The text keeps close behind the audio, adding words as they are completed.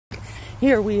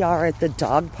Here we are at the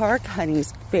dog park,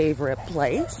 Honey's favorite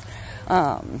place.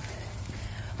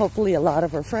 Hopefully a lot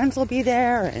of her friends will be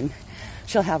there and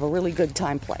she'll have a really good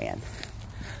time playing.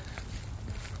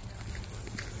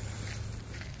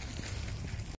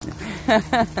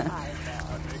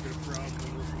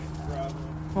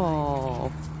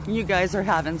 Oh, you guys are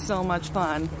having so much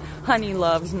fun. Honey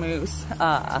loves Moose.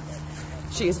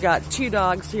 She's got two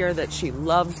dogs here that she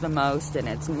loves the most, and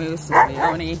it's Moose and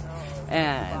Leonie.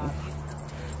 And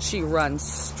she runs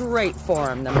straight for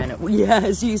him the minute.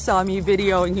 Yes, you saw me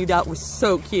videoing you. That was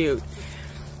so cute.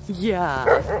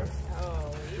 Yeah.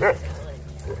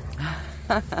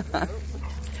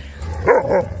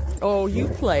 Oh, you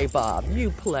play, Bob.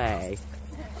 You play.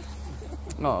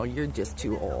 Oh, you're just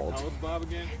too old. How old's Bob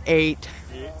again? 8.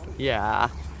 Yeah.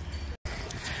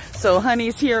 So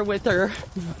Honey's here with her,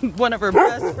 one of her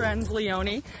best friends,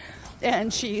 Leonie,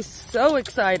 and she's so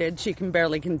excited she can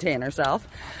barely contain herself.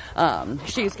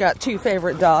 She's got 2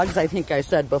 favorite dogs, I think I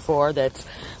said before, that's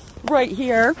right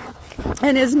here,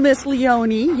 and is Miss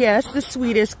Leonie, yes, the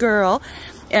sweetest girl,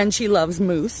 and she loves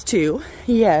Moose too,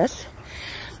 yes.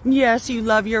 Yes, you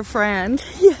love your friend.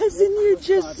 Yes, and you're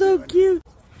just so cute.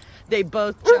 They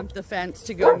both jumped the fence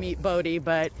to go meet Bodie,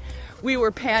 but we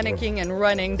were panicking and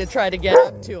running to try to get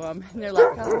up to him. And they're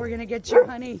like, oh, we're going to get you,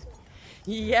 honey.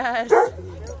 Yes.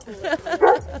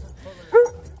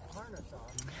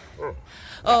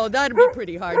 Oh, that'd be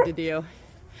pretty hard to do.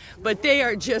 But they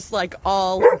are just like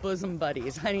all bosom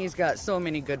buddies. Honey's got so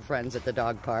many good friends at the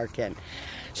dog park, and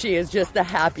she is just the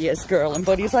happiest girl. And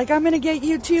Bodie's like, I'm going to get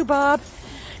you too, Bob.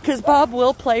 Because Bob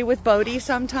will play with Bodie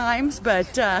sometimes,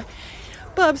 but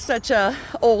Bob's such a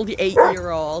old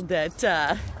 8-year-old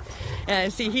that,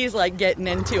 and see, he's like getting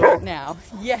into it now.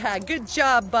 Yeah, good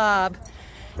job, Bob.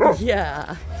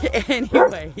 Yeah.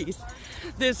 Anyways,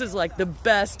 this is like the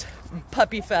best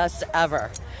puppy fest ever.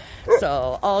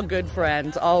 So all good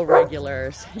friends, all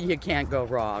regulars. You can't go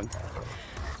wrong.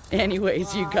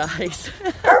 Anyways, you guys.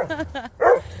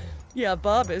 Yeah,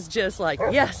 Bob is just like,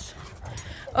 yes.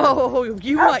 Oh,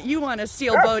 you want to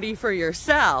steal Bodie for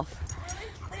yourself.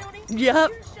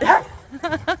 Yep.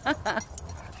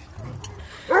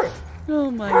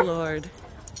 Oh my Lord.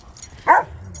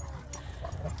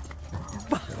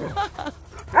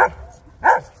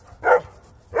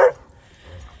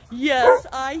 Yes,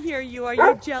 I hear you. Are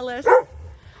you jealous?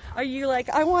 Are you like,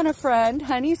 I want a friend?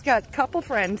 Honey's got a couple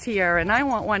friends here and I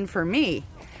want one for me.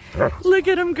 Look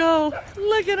at him go.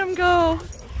 Look at him go.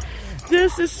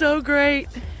 This is so great.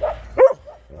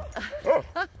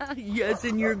 Yes,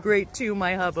 and you're great too,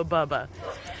 my hubba bubba.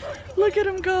 Look at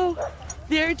them go.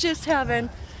 They're just having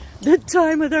the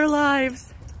time of their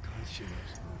lives.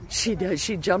 She does.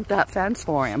 She jumped that fence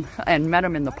for him and met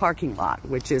him in the parking lot,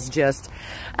 which is just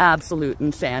absolute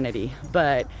insanity.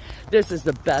 But this is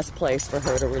the best place for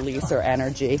her to release her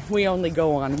energy. We only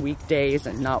go on weekdays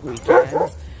and not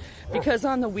weekends, because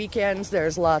on the weekends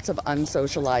there's lots of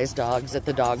unsocialized dogs at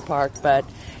the dog park, but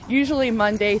usually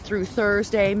Monday through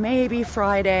Thursday, maybe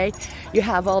Friday, you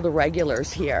have all the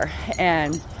regulars here.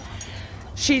 And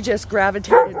she just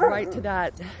gravitated right to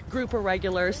that group of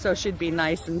regulars, so she'd be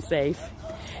nice and safe.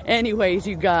 Anyways,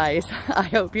 you guys, I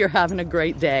hope you're having a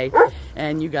great day,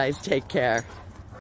 and you guys take care.